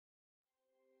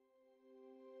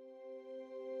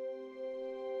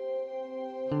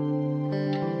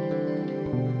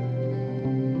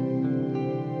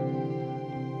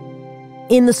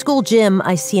In the school gym,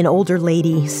 I see an older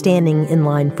lady standing in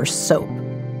line for soap.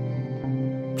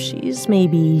 She's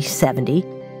maybe 70,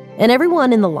 and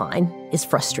everyone in the line is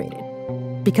frustrated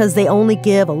because they only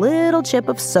give a little chip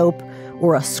of soap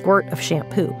or a squirt of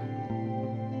shampoo.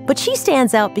 But she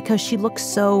stands out because she looks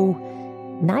so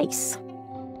nice,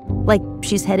 like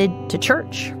she's headed to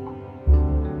church.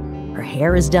 Her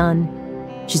hair is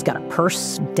done. She's got a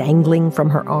purse dangling from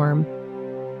her arm.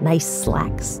 Nice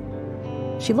slacks.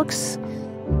 She looks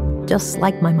just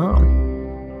like my mom.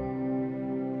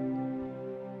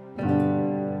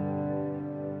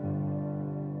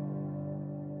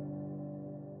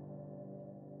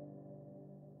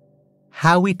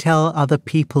 How we tell other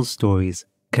people's stories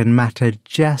can matter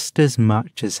just as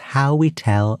much as how we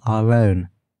tell our own.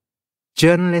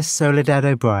 Journalist Soledad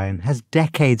O'Brien has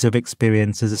decades of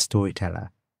experience as a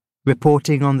storyteller,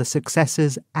 reporting on the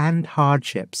successes and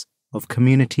hardships of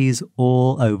communities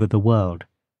all over the world.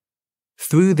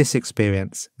 Through this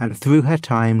experience, and through her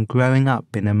time growing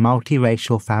up in a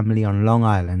multiracial family on Long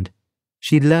Island,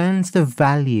 she learns the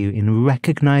value in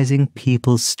recognizing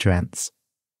people's strengths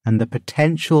and the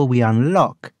potential we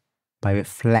unlock by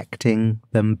reflecting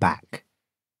them back.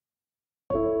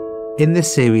 In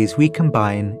this series, we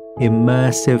combine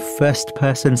immersive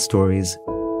first-person stories,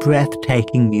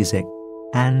 breathtaking music,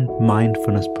 and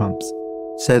mindfulness prompts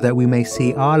so that we may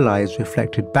see our lives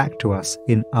reflected back to us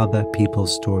in other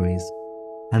people's stories.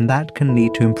 And that can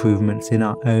lead to improvements in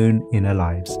our own inner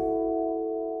lives.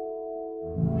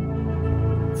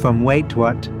 From Wait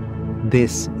What,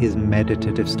 this is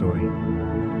Meditative Story.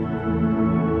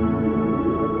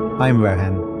 I'm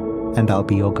Rohan, and I'll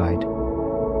be your guide.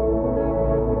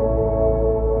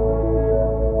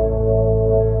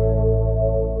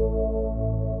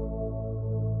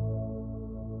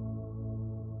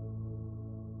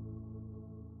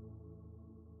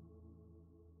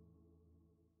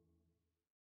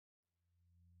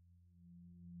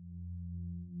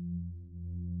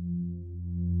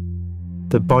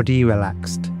 The body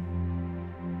relaxed,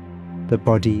 the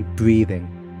body breathing,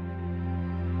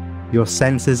 your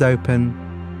senses open,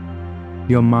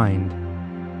 your mind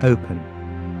open,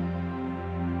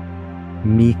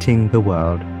 meeting the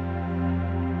world.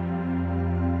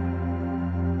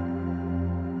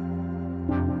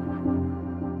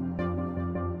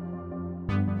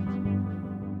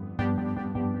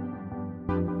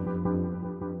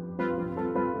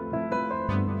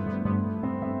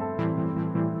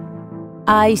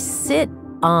 I sit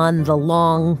on the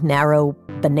long, narrow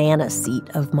banana seat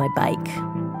of my bike.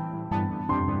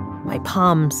 My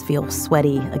palms feel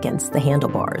sweaty against the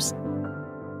handlebars.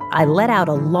 I let out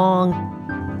a long,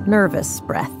 nervous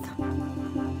breath.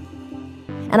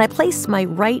 And I place my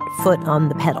right foot on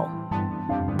the pedal,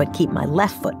 but keep my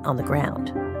left foot on the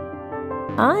ground.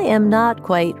 I am not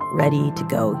quite ready to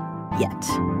go yet.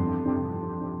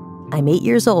 I'm 8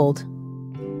 years old,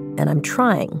 and I'm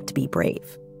trying to be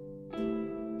brave.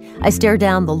 I stare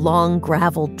down the long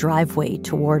graveled driveway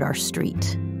toward our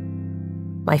street.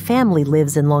 My family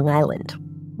lives in Long Island,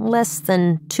 less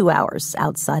than 2 hours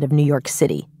outside of New York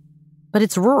City. But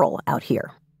it's rural out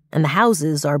here, and the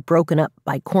houses are broken up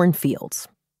by cornfields.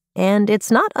 And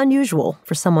it's not unusual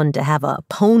for someone to have a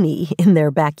pony in their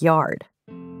backyard.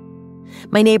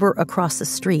 My neighbor across the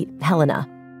street, Helena,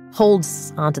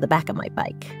 holds onto the back of my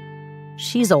bike.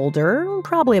 She's older,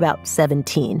 probably about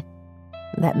 17.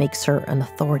 That makes her an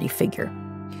authority figure.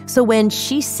 So when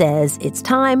she says it's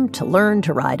time to learn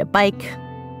to ride a bike,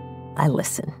 I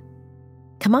listen.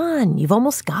 "Come on, you've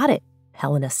almost got it,"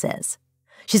 Helena says.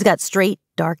 She's got straight,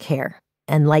 dark hair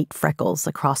and light freckles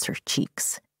across her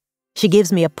cheeks. She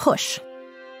gives me a push,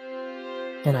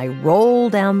 and I roll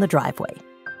down the driveway.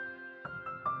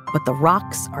 But the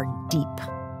rocks are deep.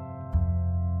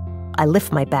 I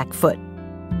lift my back foot.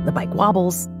 The bike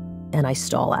wobbles, and I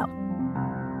stall out.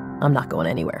 I'm not going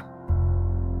anywhere.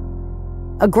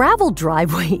 A gravel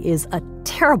driveway is a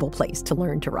terrible place to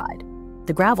learn to ride.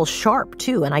 The gravel's sharp,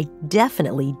 too, and I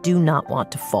definitely do not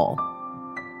want to fall.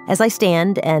 As I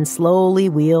stand and slowly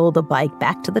wheel the bike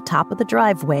back to the top of the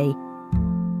driveway,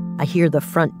 I hear the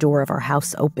front door of our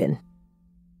house open.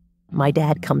 My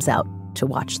dad comes out to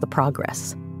watch the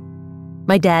progress.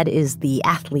 My dad is the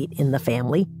athlete in the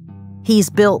family.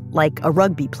 He's built like a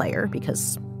rugby player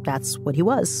because that's what he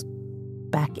was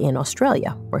back in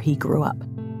Australia, where he grew up.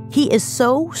 He is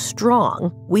so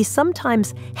strong, we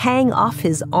sometimes hang off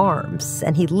his arms,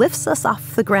 and he lifts us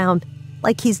off the ground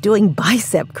like he's doing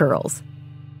bicep curls.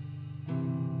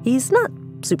 He's not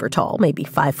super tall, maybe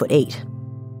 5'8",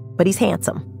 but he's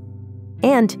handsome.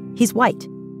 And he's white.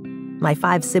 My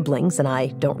 5 siblings and I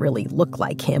don't really look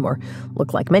like him or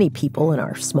look like many people in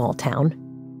our small town.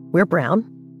 We're brown,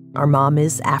 Our mom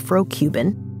is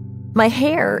Afro-Cuban. My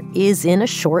hair is in a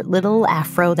short little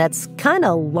afro that's kind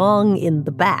of long in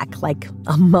the back, like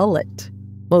a mullet,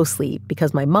 mostly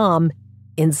because my mom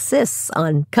insists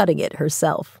on cutting it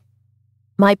herself.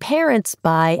 My parents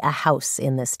buy a house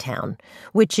in this town,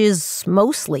 which is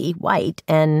mostly white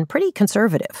and pretty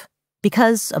conservative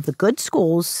because of the good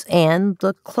schools and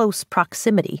the close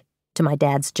proximity to my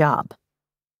dad's job.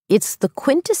 It's the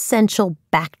quintessential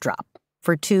backdrop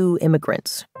for two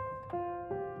immigrants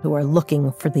who are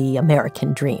looking for the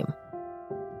American dream.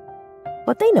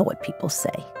 But they know what people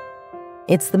say.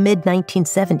 It's the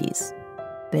mid-1970s.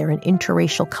 They're an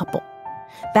interracial couple.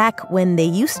 Back when they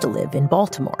used to live in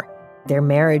Baltimore, their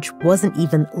marriage wasn't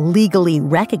even legally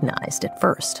recognized at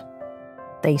first.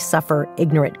 They suffer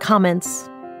ignorant comments,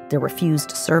 they're refused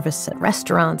service at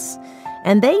restaurants,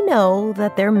 and they know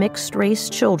that their mixed-race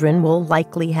children will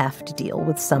likely have to deal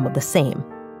with some of the same.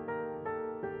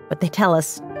 But they tell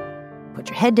us, put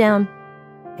your head down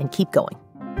and keep going.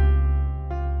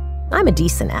 I'm a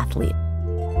decent athlete,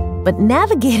 but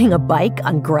navigating a bike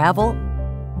on gravel,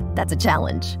 that's a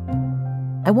challenge.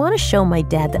 I want to show my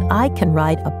dad that I can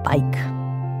ride a bike.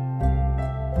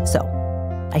 So,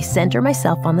 I center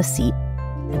myself on the seat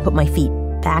and put my feet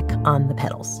back on the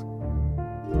pedals.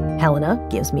 Helena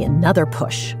gives me another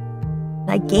push.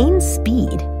 I gain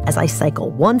speed as I cycle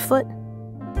one foot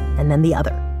and then the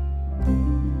other.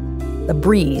 The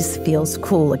breeze feels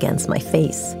cool against my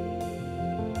face.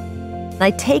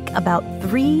 I take about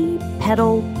 3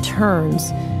 pedal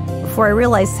turns before I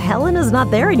realize Helena's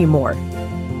not there anymore.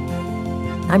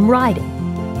 I'm riding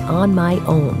on my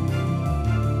own.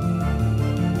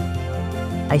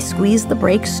 I squeeze the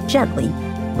brakes gently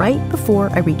right before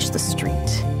I reach the street.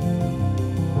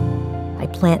 I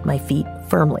plant my feet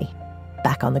firmly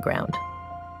back on the ground.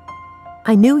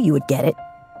 I knew you would get it,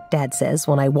 Dad says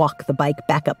when I walk the bike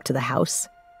back up to the house.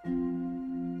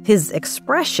 His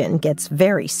expression gets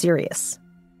very serious.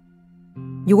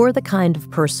 You're the kind of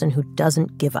person who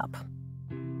doesn't give up.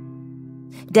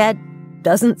 Dad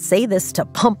doesn't say this to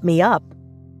pump me up.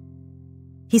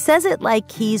 He says it like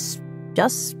he's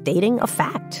just stating a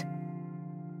fact.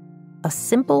 A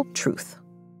simple truth.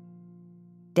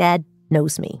 Dad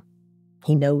knows me.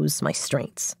 He knows my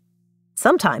strengths.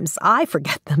 Sometimes I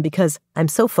forget them because I'm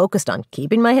so focused on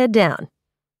keeping my head down.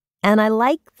 And I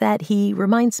like that he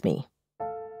reminds me.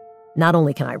 Not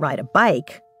only can I ride a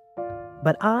bike,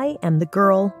 but I am the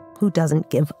girl who doesn't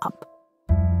give up.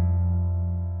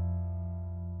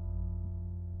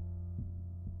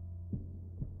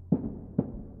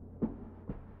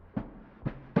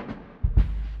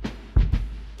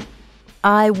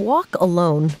 I walk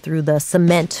alone through the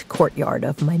cement courtyard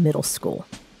of my middle school.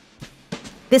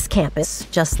 This campus,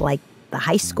 just like the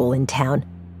high school in town,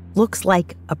 looks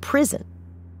like a prison.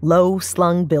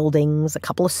 Low-slung buildings, a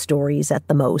couple of stories at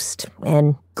the most,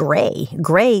 and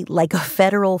gray like a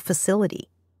federal facility.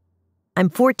 I'm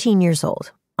 14 years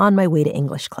old, on my way to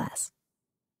English class.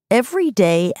 Every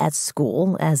day at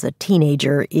school as a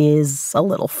teenager is a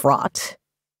little fraught,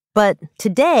 but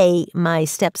today my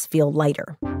steps feel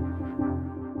lighter.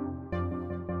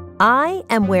 I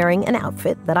am wearing an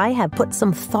outfit that I have put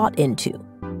some thought into,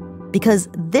 because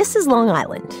this is Long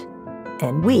Island,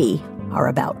 and we are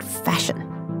about fashion.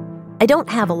 I don't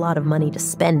have a lot of money to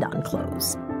spend on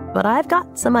clothes, but I've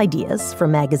got some ideas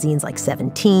from magazines like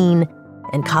 17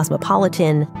 and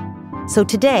Cosmopolitan. So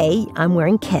today, I'm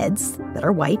wearing Keds that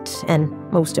are white and,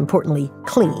 most importantly,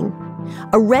 clean,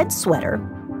 a red sweater,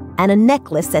 and a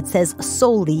necklace that says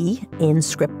Soli in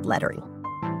script lettering,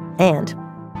 and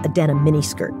a denim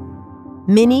miniskirt.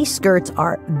 Mini skirts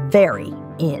are very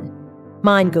in.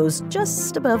 Mine goes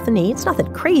just above the knee. It's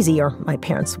nothing crazy, or my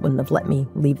parents wouldn't have let me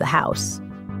leave the house.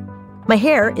 My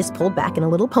hair is pulled back in a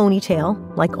little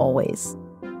ponytail, like always.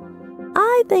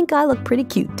 I think I look pretty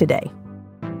cute today.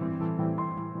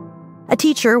 A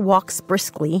teacher walks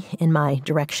briskly in my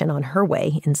direction on her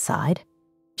way inside.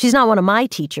 She's not one of my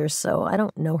teachers, so I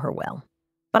don't know her well.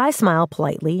 But I smile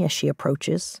politely as she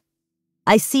approaches.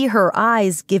 I see her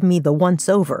eyes give me the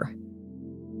once-over.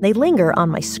 They linger on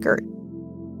my skirt.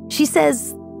 She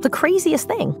says the craziest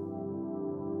thing.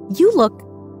 You look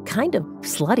kind of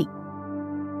slutty.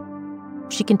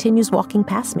 She continues walking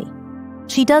past me.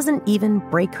 She doesn't even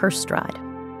break her stride.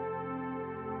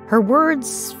 Her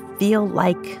words feel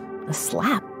like a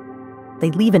slap. They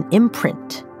leave an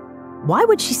imprint. Why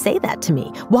would she say that to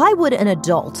me? Why would an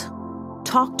adult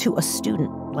talk to a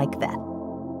student like that?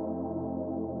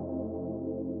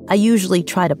 I usually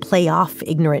try to play off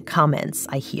ignorant comments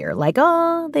I hear, like,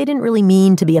 oh, they didn't really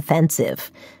mean to be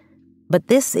offensive. But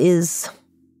this is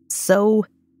so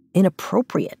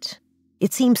inappropriate.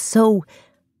 It seems so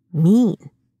mean.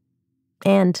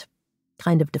 and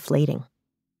kind of deflating.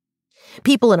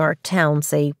 People in our town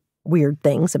say weird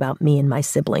things about me and my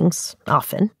siblings,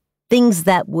 often. Things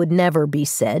that would never be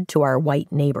said to our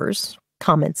white neighbors.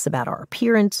 Comments about our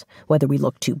appearance, whether we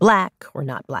look too black or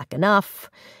not black enough,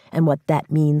 and what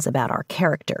that means about our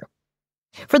character.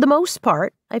 For the most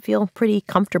part, I feel pretty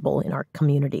comfortable in our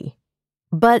community.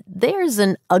 But there's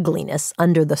an ugliness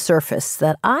under the surface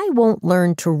that I won't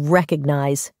learn to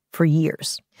recognize for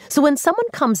years. So when someone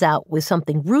comes out with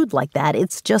something rude like that,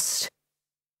 it's just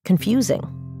confusing.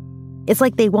 It's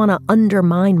like they want to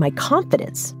undermine my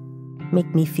confidence,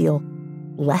 make me feel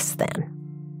less than.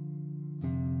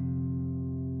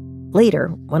 Later,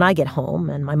 when I get home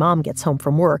and my mom gets home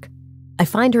from work, I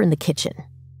find her in the kitchen.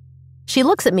 She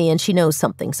looks at me and she knows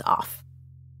something's off.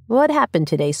 "What happened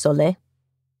today, Sole?"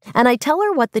 And I tell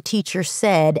her what the teacher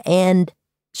said, and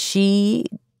she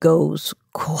goes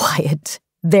quiet,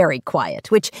 very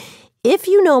quiet, which, if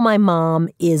you know my mom,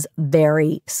 is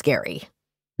very scary.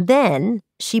 Then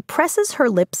she presses her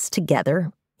lips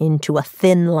together into a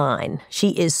thin line.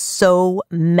 She is so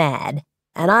mad.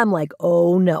 And I'm like,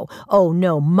 oh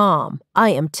no, Mom, I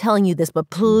am telling you this, but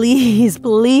please,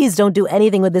 please don't do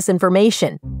anything with this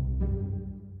information.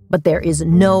 But there is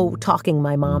no talking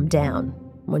my mom down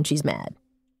when she's mad,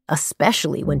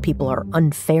 especially when people are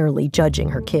unfairly judging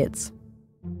her kids.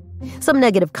 Some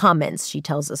negative comments she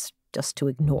tells us just to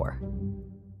ignore.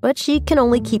 But she can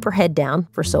only keep her head down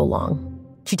for so long.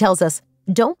 She tells us,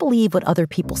 don't believe what other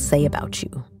people say about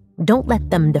you. Don't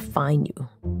let them define you.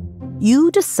 You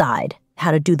decide how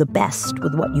to do the best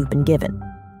with what you've been given.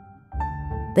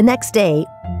 The next day,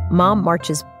 Mom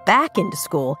marches back into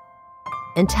school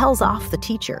and tells off the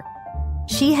teacher.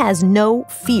 She has no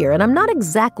fear, and I'm not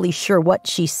exactly sure what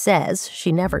she says.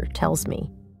 She never tells me.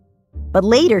 But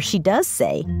later she does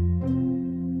say,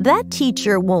 "That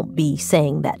teacher won't be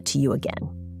saying that to you again."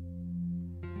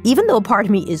 Even though a part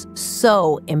of me is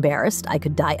so embarrassed I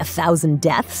could die 1,000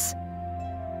 deaths,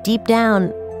 deep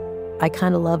down, I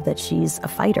kind of love that she's a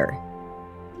fighter.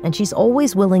 And she's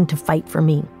always willing to fight for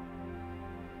me.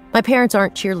 My parents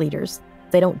aren't cheerleaders.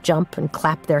 They don't jump and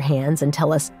clap their hands and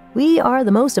tell us we are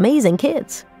the most amazing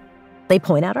kids. They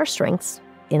point out our strengths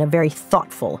in a very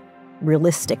thoughtful,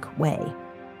 realistic way.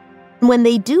 When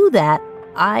they do that,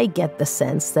 I get the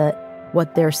sense that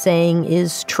what they're saying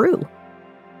is true.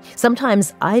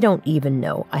 Sometimes I don't even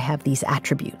know I have these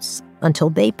attributes until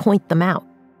they point them out,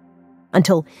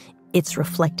 until it's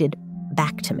reflected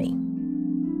back to me.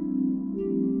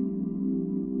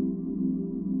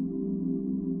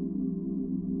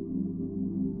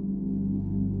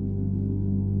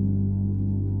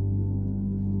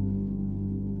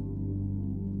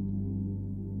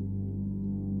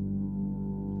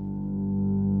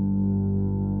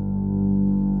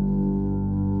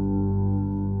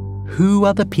 Who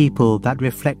are the people that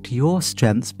reflect your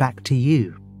strengths back to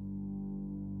you?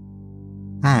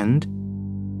 And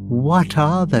what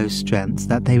are those strengths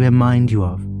that they remind you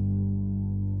of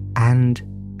and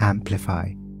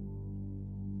amplify?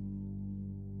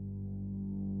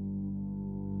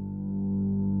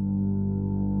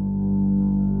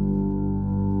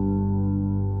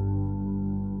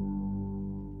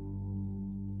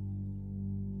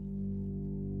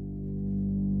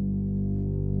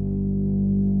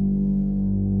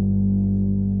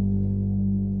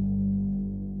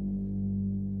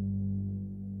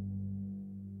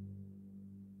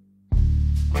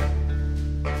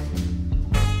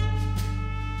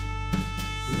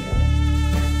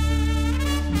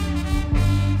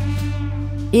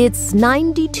 It's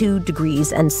 92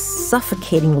 degrees and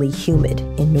suffocatingly humid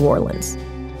in New Orleans.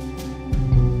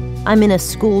 I'm in a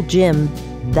school gym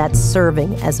that's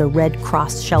serving as a Red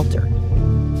Cross shelter,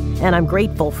 and I'm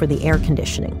grateful for the air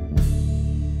conditioning.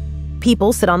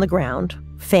 People sit on the ground,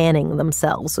 fanning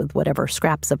themselves with whatever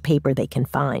scraps of paper they can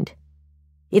find.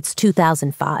 It's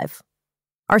 2005.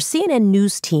 Our CNN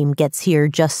news team gets here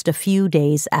just a few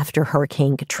days after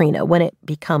Hurricane Katrina, when it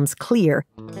becomes clear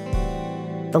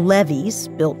the levees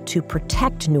built to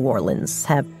protect New Orleans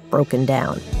have broken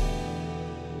down.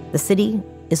 The city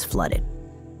is flooded.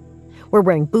 We're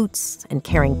wearing boots and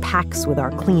carrying packs with our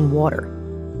clean water.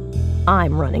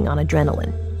 I'm running on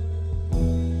adrenaline.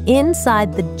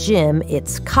 Inside the gym,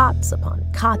 it's cots upon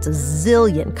cots, a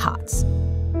zillion cots.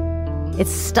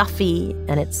 It's stuffy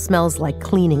and it smells like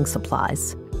cleaning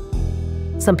supplies.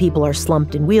 Some people are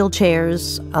slumped in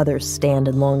wheelchairs, others stand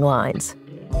in long lines.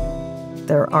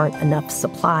 There aren't enough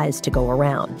supplies to go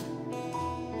around.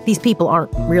 These people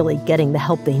aren't really getting the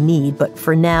help they need, but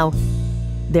for now,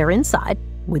 they're inside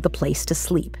with a place to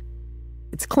sleep.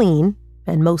 It's clean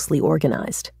and mostly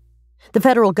organized. The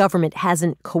federal government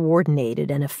hasn't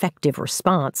coordinated an effective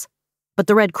response, but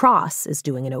the Red Cross is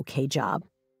doing an okay job.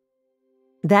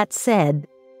 That said,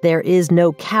 there is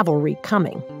no cavalry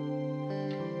coming.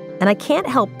 And I can't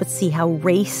help but see how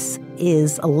race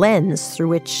is a lens through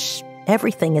which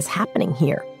everything is happening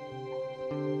here.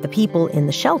 The people in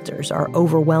the shelters are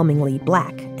overwhelmingly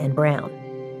black and brown.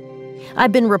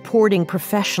 I've been reporting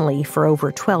professionally for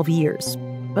over 12 years,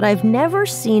 but I've never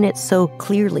seen it so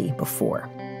clearly before.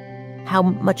 How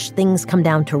much things come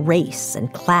down to race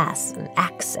and class and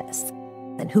access,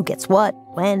 and who gets what,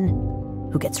 when,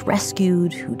 who gets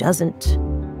rescued, who doesn't,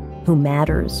 who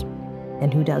matters,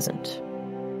 and who doesn't.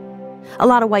 A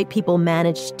lot of white people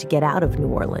managed to get out of New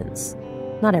Orleans.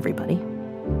 Not everybody.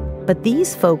 But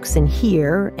these folks in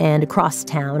here and across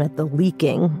town at the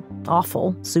leaking,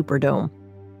 awful Superdome,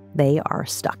 they are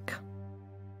stuck.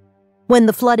 When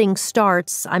the flooding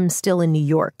starts, I'm still in New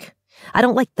York. I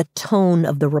don't like the tone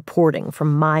of the reporting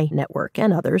from my network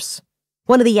and others.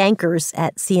 One of the anchors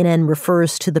at CNN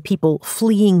refers to the people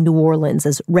fleeing New Orleans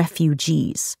as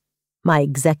refugees. My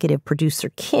executive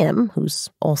producer, Kim, who's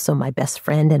also my best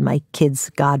friend and my kid's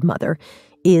godmother,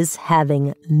 is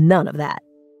having none of that.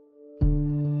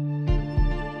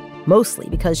 Mostly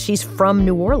because she's from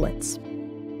New Orleans.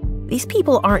 These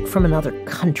people aren't from another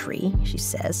country, she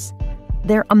says.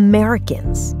 They're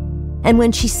Americans. And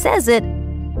when she says it,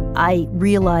 I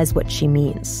realize what she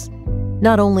means.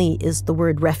 Not only is the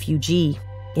word refugee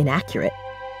inaccurate,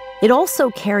 it also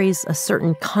carries a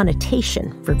certain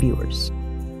connotation for viewers.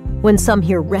 When some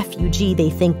hear refugee,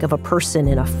 they think of a person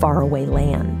in a faraway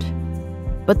land.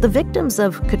 But the victims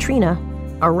of Katrina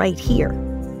are right here,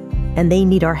 and they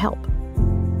need our help.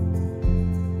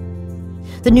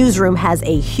 The newsroom has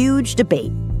a huge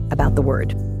debate about the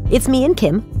word. It's me and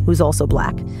Kim, who's also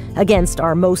black, against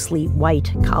our mostly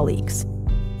white colleagues.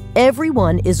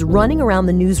 Everyone is running around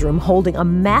the newsroom holding a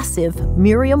massive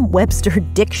Merriam-Webster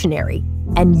dictionary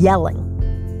and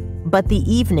yelling. But the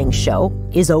evening show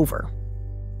is over.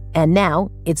 And now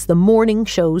it's the morning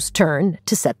show's turn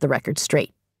to set the record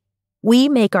straight. We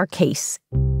make our case,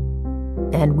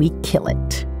 and we kill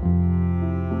it.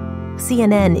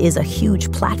 CNN is a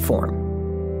huge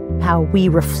platform. How we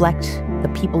reflect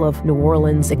the people of New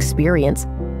Orleans' experience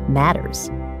matters.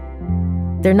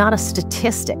 They're not a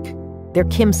statistic. They're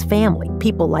Kim's family,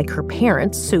 people like her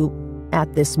parents who,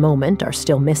 at this moment, are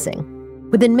still missing.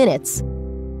 Within minutes,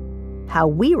 how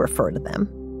we refer to them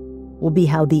will be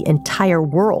how the entire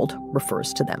world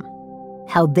refers to them,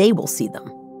 how they will see them.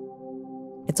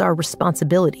 It's our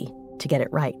responsibility to get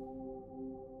it right.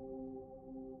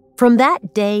 From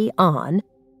that day on,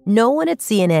 no one at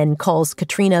CNN calls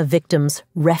Katrina victims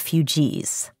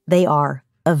refugees. They are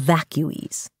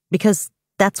evacuees, because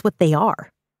that's what they are.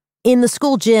 In the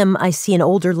school gym, I see an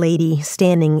older lady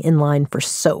standing in line for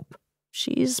soap.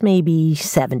 She's maybe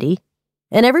 70,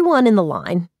 and everyone in the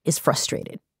line is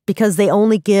frustrated because they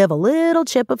only give a little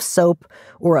chip of soap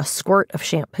or a squirt of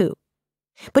shampoo.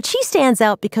 But she stands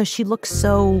out because she looks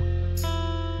so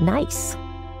nice.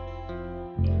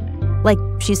 Like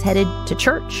she's headed to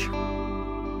church.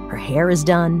 Her hair is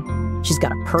done. She's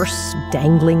got a purse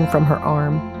dangling from her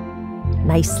arm.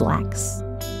 Nice slacks.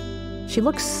 She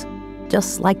looks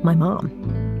just like my mom.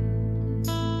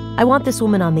 I want this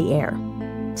woman on the air.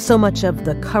 So much of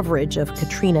the coverage of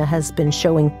Katrina has been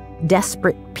showing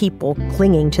desperate people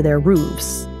clinging to their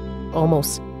roofs,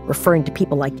 almost referring to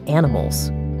people like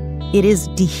animals. It is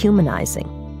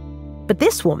dehumanizing. But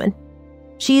this woman,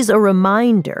 she's a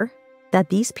reminder that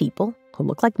these people who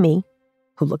look like me,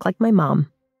 who look like my mom,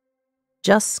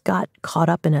 just got caught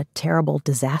up in a terrible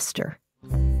disaster.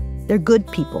 They're good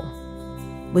people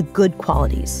with good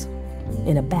qualities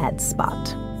in a bad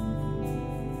spot.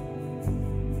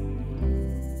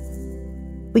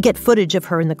 We get footage of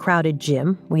her in the crowded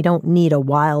gym. We don't need a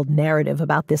wild narrative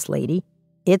about this lady.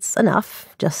 It's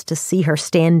enough just to see her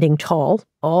standing tall,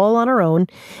 all on her own,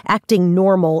 acting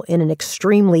normal in an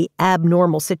extremely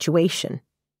abnormal situation.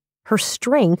 Her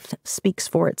strength speaks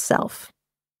for itself.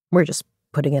 We're just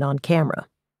putting it on camera,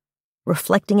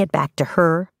 reflecting it back to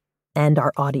her and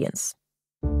our audience.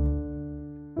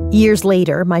 Years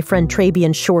later, my friend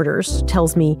Trabian Shorters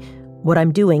tells me what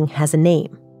I'm doing has a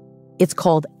name. It's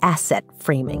called asset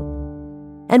framing.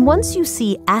 And once you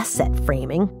see asset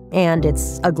framing and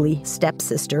its ugly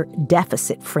stepsister,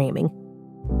 deficit framing,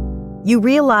 you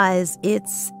realize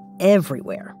it's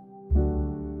everywhere.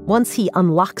 Once he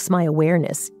unlocks my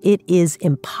awareness, it is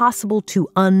impossible to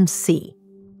unsee.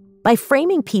 By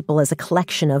framing people as a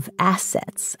collection of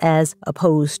assets as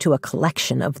opposed to a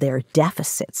collection of their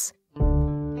deficits,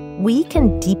 we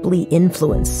can deeply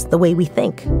influence the way we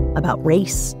think about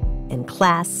race and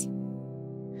class.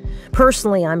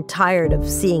 Personally, I'm tired of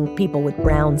seeing people with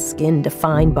brown skin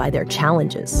defined by their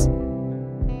challenges.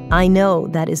 I know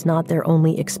that is not their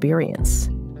only experience.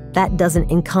 That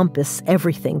doesn't encompass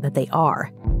everything that they are,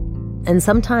 and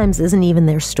sometimes isn't even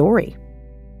their story.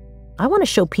 I want to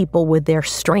show people with their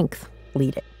strength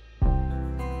leading.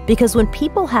 Because when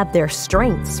people have their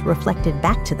strengths reflected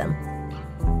back to them,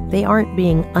 they aren't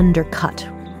being undercut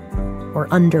or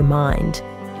undermined.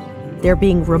 They're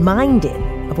being reminded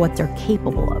of what they're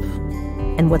capable of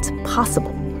and what's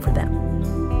possible for them.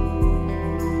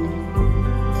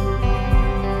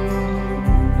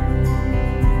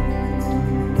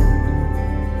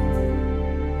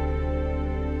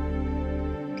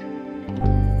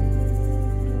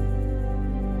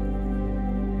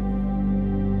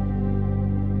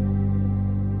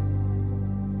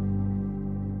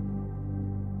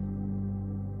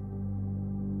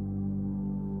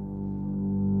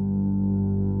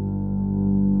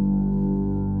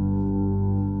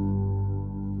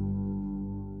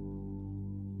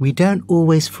 We don't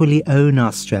always fully own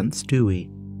our strengths, do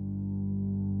we?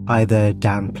 Either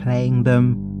downplaying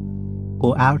them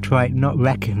or outright not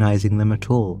recognizing them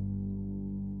at all.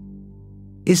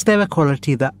 Is there a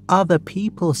quality that other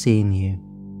people see in you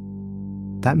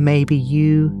that maybe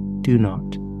you do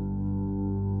not?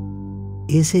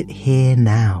 Is it here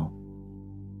now?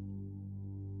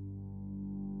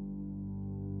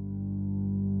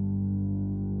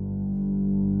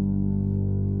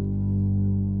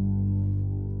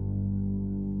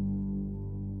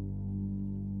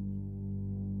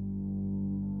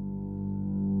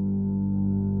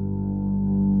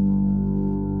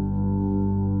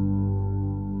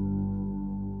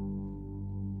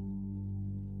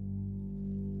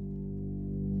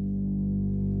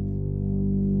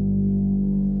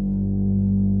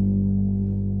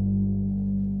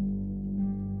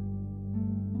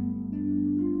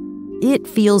 It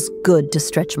feels good to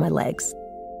stretch my legs,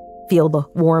 feel the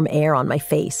warm air on my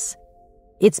face.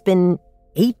 It's been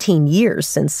 18 years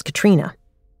since Katrina,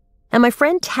 and my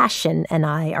friend Tashin and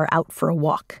I are out for a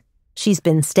walk. She's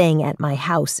been staying at my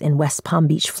house in West Palm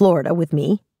Beach, Florida, with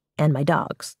me and my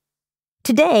dogs.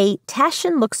 Today,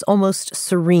 Tashin looks almost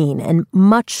serene and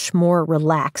much more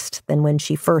relaxed than when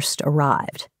she first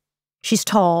arrived. She's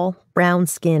tall,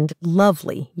 brown-skinned,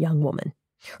 lovely young woman.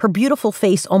 Her beautiful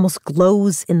face almost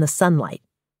glows in the sunlight.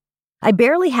 I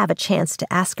barely have a chance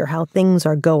to ask her how things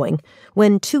are going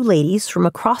when two ladies from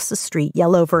across the street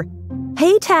yell over,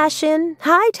 "Hey, Tashin!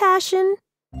 Hi, Tashin!"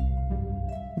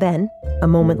 Then, a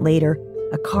moment later,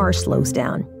 a car slows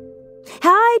down.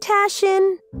 "Hi,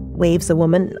 Tashin!" waves a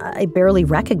woman I barely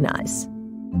recognize.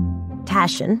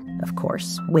 Tashin, of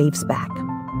course, waves back.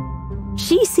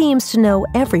 She seems to know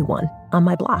everyone on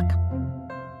my block.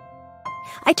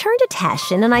 I turn to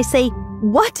Tashin and I say,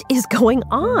 "What is going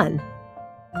on?"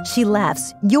 She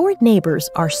laughs. "Your neighbors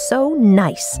are so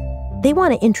nice. They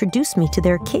want to introduce me to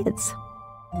their kids."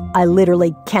 I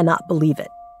literally cannot believe it.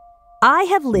 I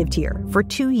have lived here for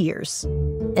 2 years,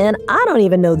 and I don't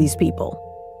even know these people.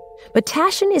 But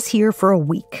Tashin is here for a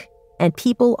week, and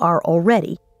people are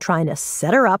already trying to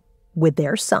set her up with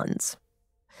their sons.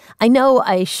 I know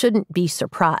I shouldn't be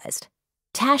surprised.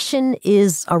 Tashin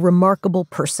is a remarkable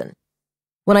person.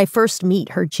 When I first meet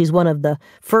her, she's one of the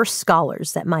first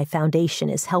scholars that my foundation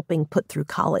is helping put through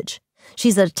college.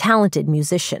 She's a talented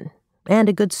musician and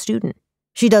a good student.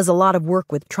 She does a lot of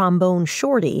work with Trombone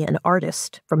Shorty, an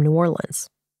artist from New Orleans.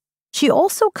 She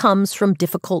also comes from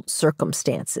difficult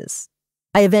circumstances.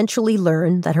 I eventually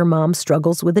learned that her mom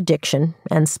struggles with addiction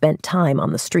and spent time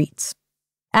on the streets.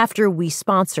 After we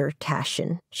sponsor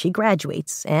Tashin, she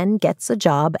graduates and gets a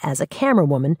job as a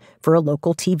camerawoman for a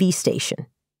local TV station.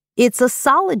 It's a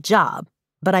solid job,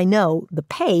 but I know the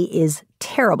pay is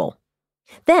terrible.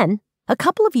 Then, a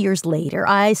couple of years later,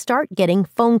 I start getting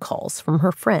phone calls from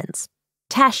her friends.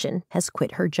 Tashin has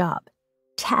quit her job.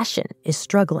 Tashin is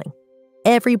struggling.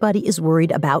 Everybody is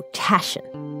worried about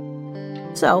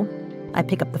Tashin. So, I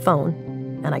pick up the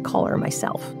phone and I call her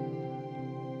myself.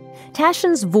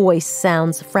 Tashin's voice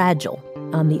sounds fragile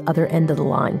on the other end of the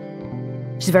line.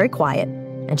 She's very quiet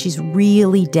and she's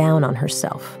really down on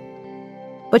herself.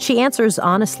 But she answers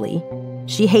honestly.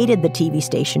 She hated the TV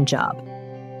station job,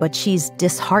 but she's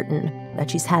disheartened that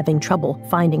she's having trouble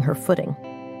finding her footing.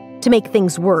 To make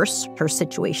things worse, her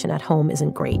situation at home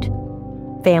isn't great.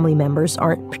 Family members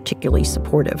aren't particularly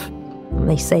supportive, and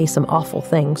they say some awful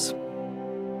things.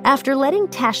 After letting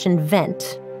Tashin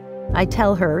vent, I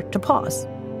tell her to pause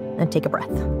and take a breath.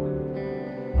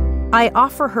 I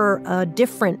offer her a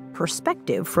different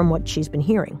perspective from what she's been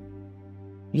hearing.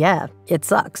 "Yeah, it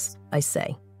sucks," I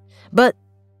say. "But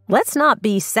let's not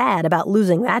be sad about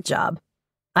losing that job.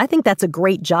 I think that's a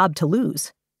great job to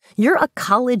lose. You're a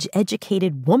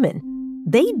college-educated woman.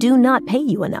 They do not pay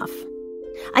you enough.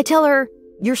 I tell her,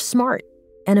 you're smart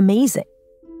and amazing.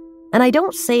 And I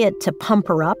don't say it to pump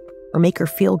her up or make her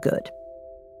feel good.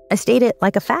 I state it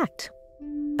like a fact,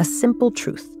 a simple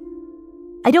truth.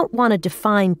 I don't want to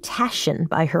define Tashin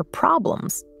by her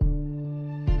problems.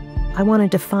 I want to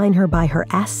define her by her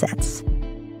assets.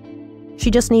 She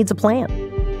just needs a plan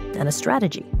and a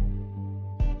strategy.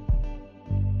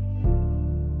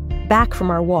 Back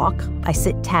from our walk, I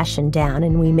sit Tashin down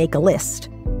and we make a list.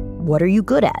 What are you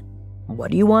good at?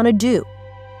 What do you want to do?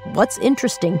 What's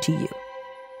interesting to you?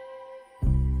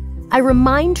 I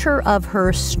remind her of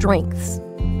her strengths.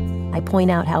 I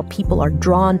point out how people are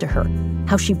drawn to her,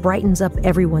 how she brightens up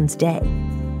everyone's day.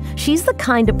 She's the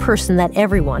kind of person that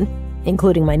everyone,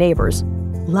 including my neighbors,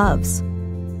 loves.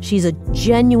 She's a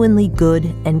genuinely good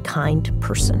and kind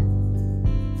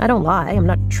person. I don't lie, I'm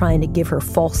not trying to give her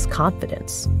false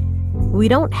confidence. We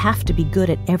don't have to be good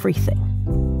at everything.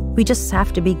 We just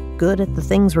have to be good at the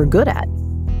things we're good at.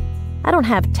 I don't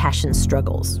have Tashin's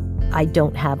struggles. I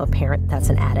don't have a parent that's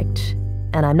an addict,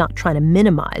 and I'm not trying to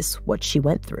minimize what she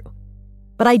went through.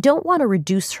 But I don't want to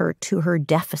reduce her to her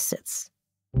deficits.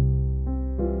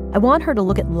 I want her to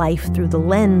look at life through the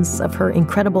lens of her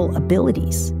incredible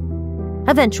abilities.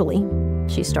 Eventually,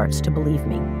 she starts to believe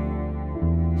me.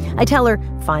 I tell her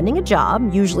finding a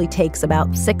job usually takes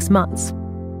about 6 months.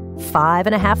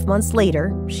 5.5 months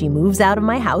later, she moves out of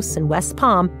my house in West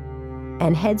Palm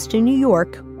and heads to New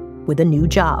York with a new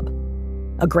job.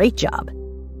 A great job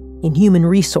in human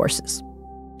resources.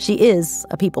 She is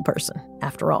a people person,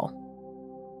 after all.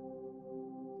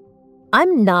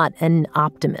 I'm not an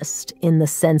optimist in the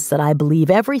sense that I believe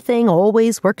everything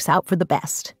always works out for the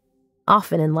best.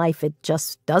 Often in life, it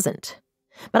just doesn't.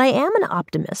 But I am an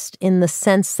optimist in the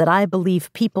sense that I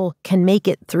believe people can make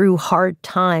it through hard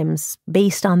times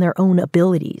based on their own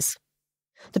abilities.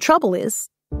 The trouble is,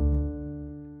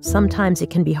 sometimes it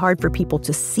can be hard for people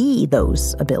to see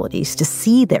those abilities, to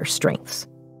see their strengths.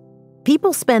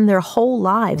 People spend their whole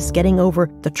lives getting over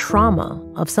the trauma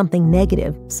of something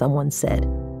negative someone said.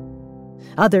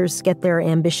 Others get their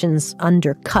ambitions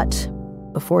undercut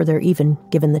before they're even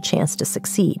given the chance to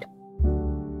succeed.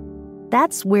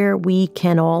 That's where we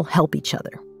can all help each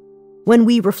other. When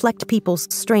we reflect people's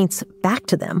strengths back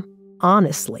to them,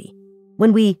 honestly.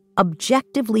 When we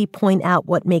objectively point out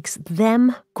what makes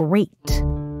them great.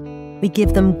 We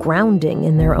give them grounding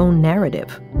in their own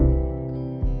narrative.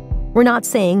 We're not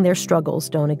saying their struggles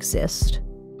don't exist.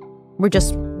 We're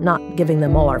just not giving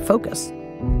them all our focus.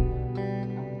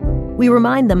 We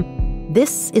remind them,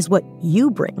 this is what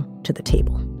you bring to the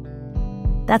table.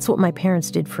 That's what my parents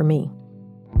did for me.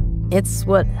 It's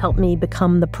what helped me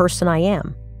become the person I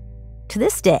am. To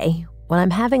this day, when I'm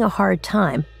having a hard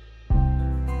time,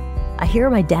 I hear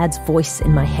my dad's voice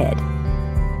in my head.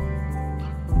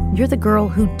 You're the girl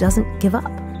who doesn't give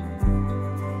up.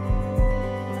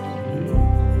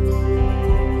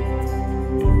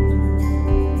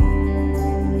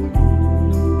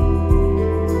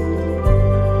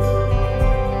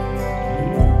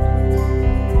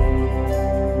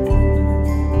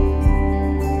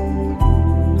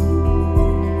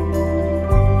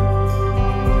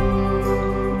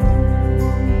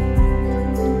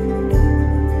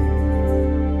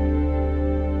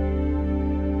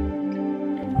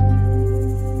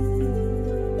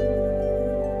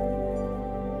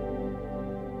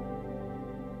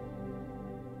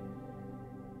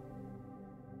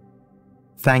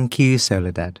 Thank you,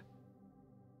 Soledad.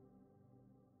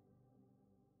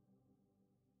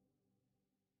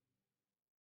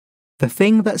 The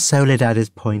thing that Soledad is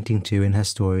pointing to in her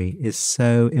story is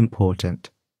so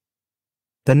important.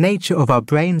 The nature of our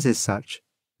brains is such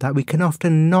that we can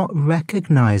often not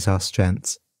recognize our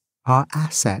strengths, our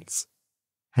assets,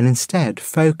 and instead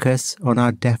focus on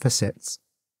our deficits.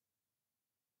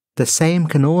 The same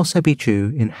can also be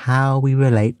true in how we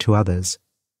relate to others.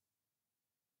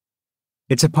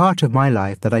 It's a part of my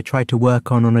life that I try to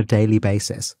work on a daily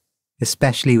basis,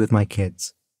 especially with my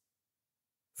kids.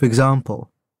 For example,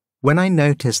 when I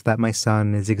notice that my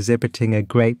son is exhibiting a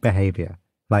great behavior,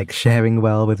 like sharing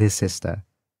well with his sister,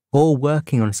 or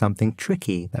working on something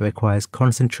tricky that requires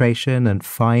concentration and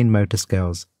fine motor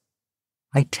skills,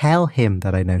 I tell him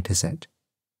that I notice it.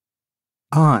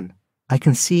 Arn, I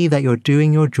can see that you're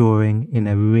doing your drawing in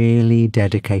a really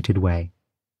dedicated way.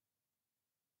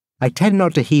 I tend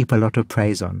not to heap a lot of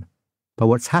praise on, but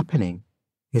what's happening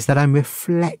is that I'm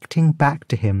reflecting back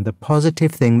to him the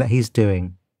positive thing that he's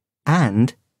doing,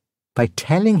 and by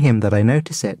telling him that I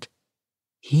notice it,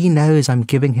 he knows I'm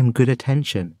giving him good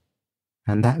attention,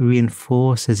 and that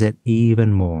reinforces it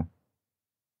even more.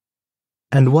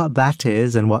 And what that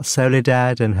is, and what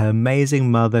Soledad and her amazing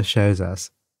mother shows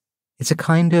us, it's a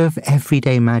kind of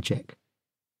everyday magic.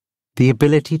 The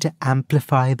ability to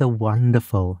amplify the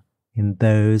wonderful in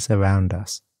those around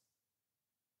us.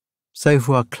 So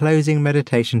for our closing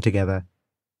meditation together,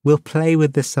 we'll play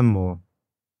with this some more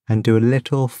and do a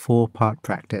little 4-part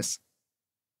practice.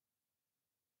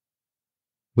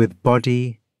 With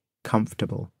body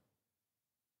comfortable.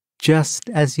 Just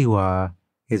as you are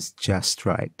is just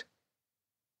right.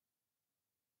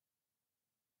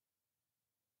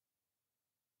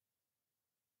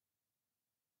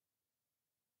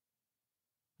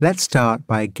 Let's start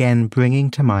by again bringing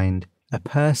to mind a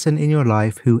person in your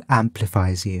life who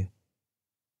amplifies you.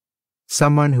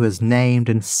 Someone who has named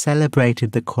and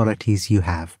celebrated the qualities you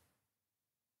have,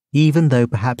 even though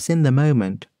perhaps in the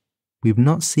moment we've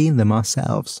not seen them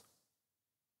ourselves.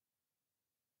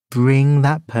 Bring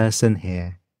that person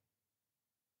here.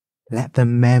 Let the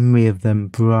memory of them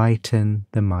brighten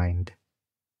the mind.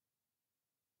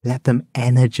 Let them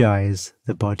energize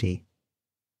the body,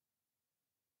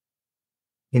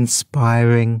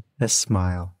 inspiring a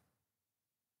smile.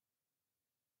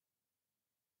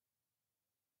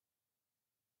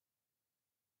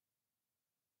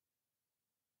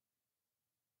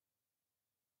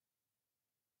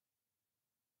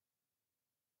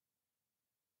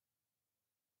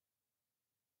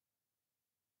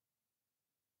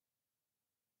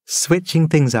 Switching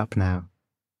things up now,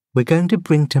 we're going to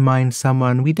bring to mind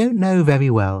someone we don't know very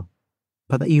well,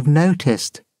 but that you've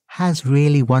noticed has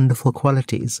really wonderful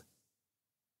qualities.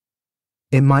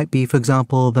 It might be, for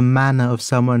example, the manner of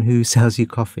someone who sells you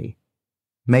coffee,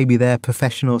 maybe their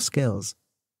professional skills.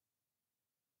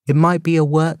 It might be a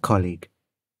work colleague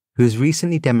who has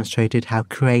recently demonstrated how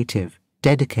creative,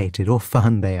 dedicated, or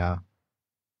fun they are.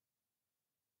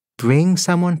 Bring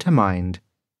someone to mind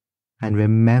and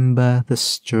remember the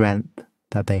strength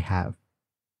that they have.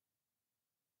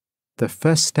 The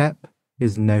first step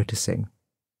is noticing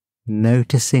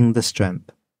the strength.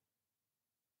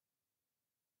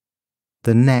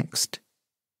 The next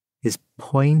is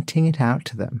pointing it out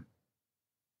to them.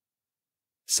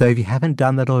 So if you haven't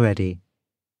done that already,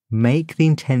 make the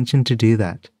intention to do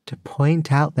that, to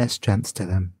point out their strengths to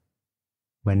them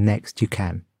when next you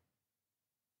can.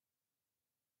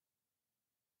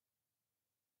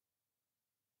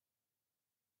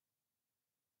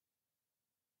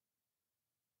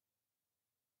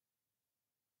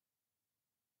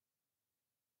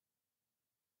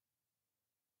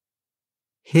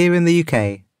 Here in the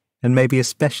UK, and maybe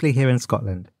especially here in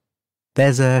Scotland,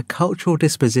 there's a cultural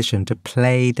disposition to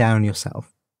play down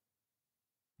yourself.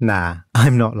 Nah,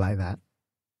 I'm not like that.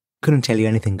 Couldn't tell you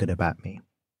anything good about me.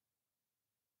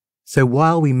 So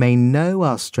while we may know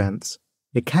our strengths,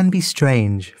 it can be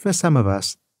strange for some of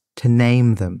us to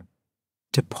name them,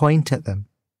 to point at them,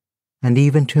 and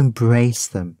even to embrace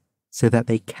them so that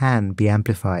they can be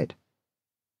amplified.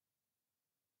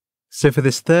 So for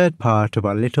this third part of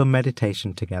our little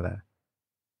meditation together,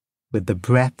 with the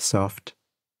breath soft,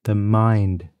 the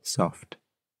mind soft,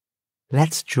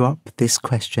 let's drop this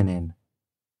question in.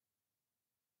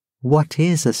 What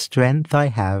is a strength I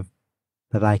have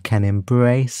that I can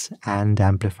embrace and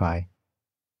amplify?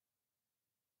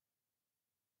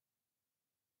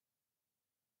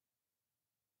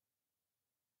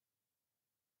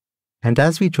 And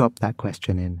as we drop that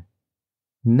question in,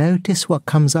 notice what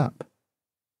comes up.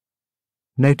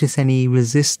 Notice any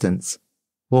resistance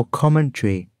or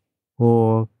commentary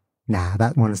or, nah,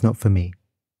 that one's not for me.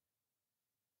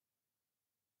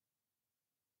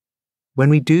 When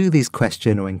we do these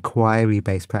question or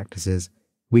inquiry-based practices,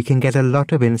 we can get a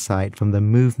lot of insight from the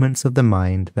movements of the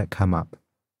mind that come up.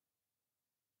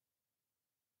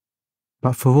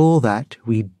 But for all that,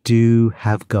 we do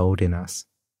have gold in us.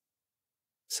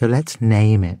 So let's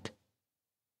name it.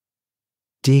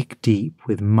 Dig deep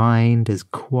with mind as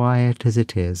quiet as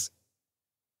it is.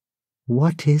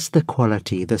 What is the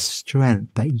quality, the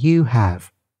strength that you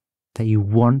have that you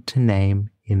want to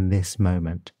name in this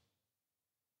moment?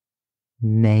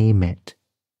 Name it.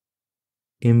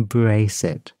 Embrace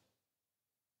it.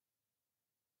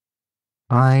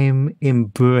 I'm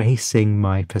embracing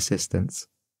my persistence.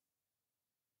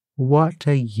 What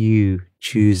are you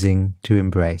choosing to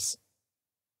embrace?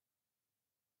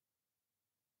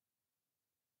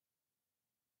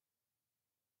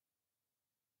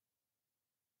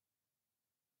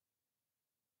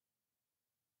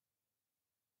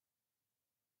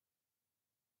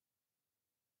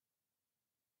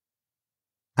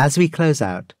 As we close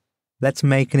out, let's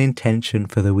make an intention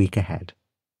for the week ahead.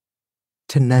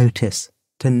 To notice,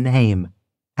 to name,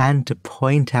 and to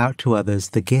point out to others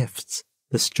the gifts,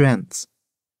 the strengths,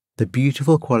 the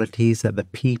beautiful qualities that the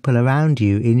people around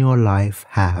you in your life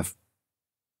have.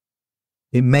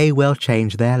 It may well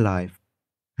change their life,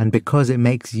 and because it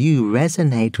makes you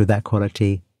resonate with that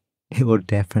quality, it will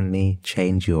definitely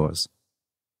change yours.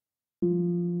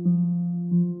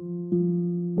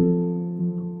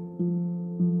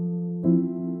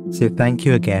 So thank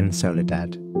you again,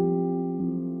 Soledad.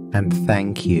 And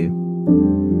thank you.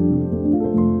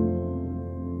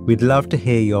 We'd love to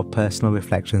hear your personal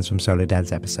reflections from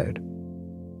Soledad's episode.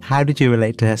 How did you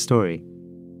relate to her story?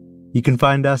 You can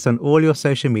find us on all your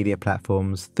social media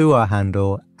platforms through our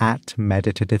handle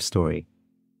 @Meditative Story.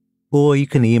 Or you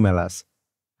can email us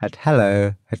at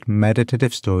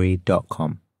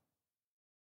hello@meditativestory.com.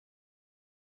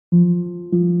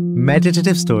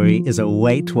 Meditative Story is a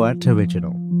Wait What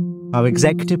original. Our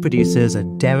executive producers are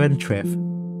Darren Triff,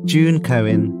 June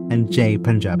Cohen, and Jay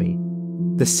Punjabi.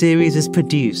 The series is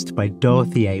produced by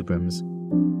Dorothy Abrams.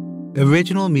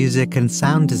 Original music and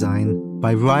sound design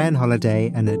by Ryan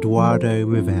Holiday and Eduardo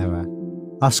Rivera.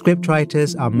 Our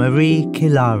scriptwriters are Marie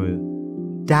Kilaru,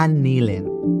 Dan Nealon,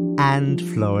 and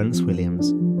Florence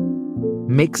Williams.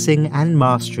 Mixing and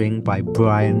mastering by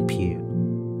Brian Pugh.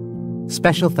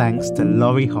 Special thanks to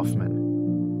Laurie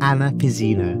Hoffman, Anna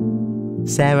Pizzino,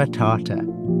 Sarah Tarter,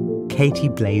 Katie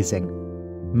Blazing,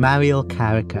 Mariel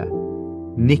Carica,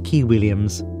 Nikki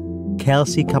Williams,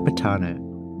 Kelsey Capitano,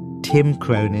 Tim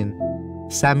Cronin,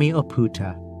 Sammy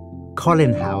Oputa,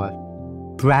 Colin Hauer,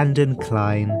 Brandon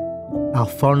Klein,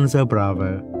 Alfonso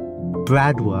Bravo,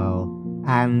 Brad Whirl,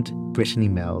 and Brittany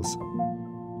Mills.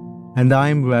 And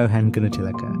I'm Rohan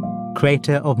Gunatillake,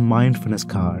 creator of Mindfulness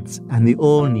Cards and the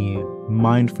all-new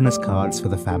Mindfulness Cards for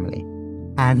the Family,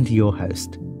 and your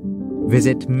host.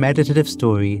 Visit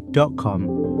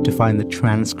meditativestory.com to find the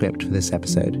transcript for this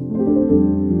episode.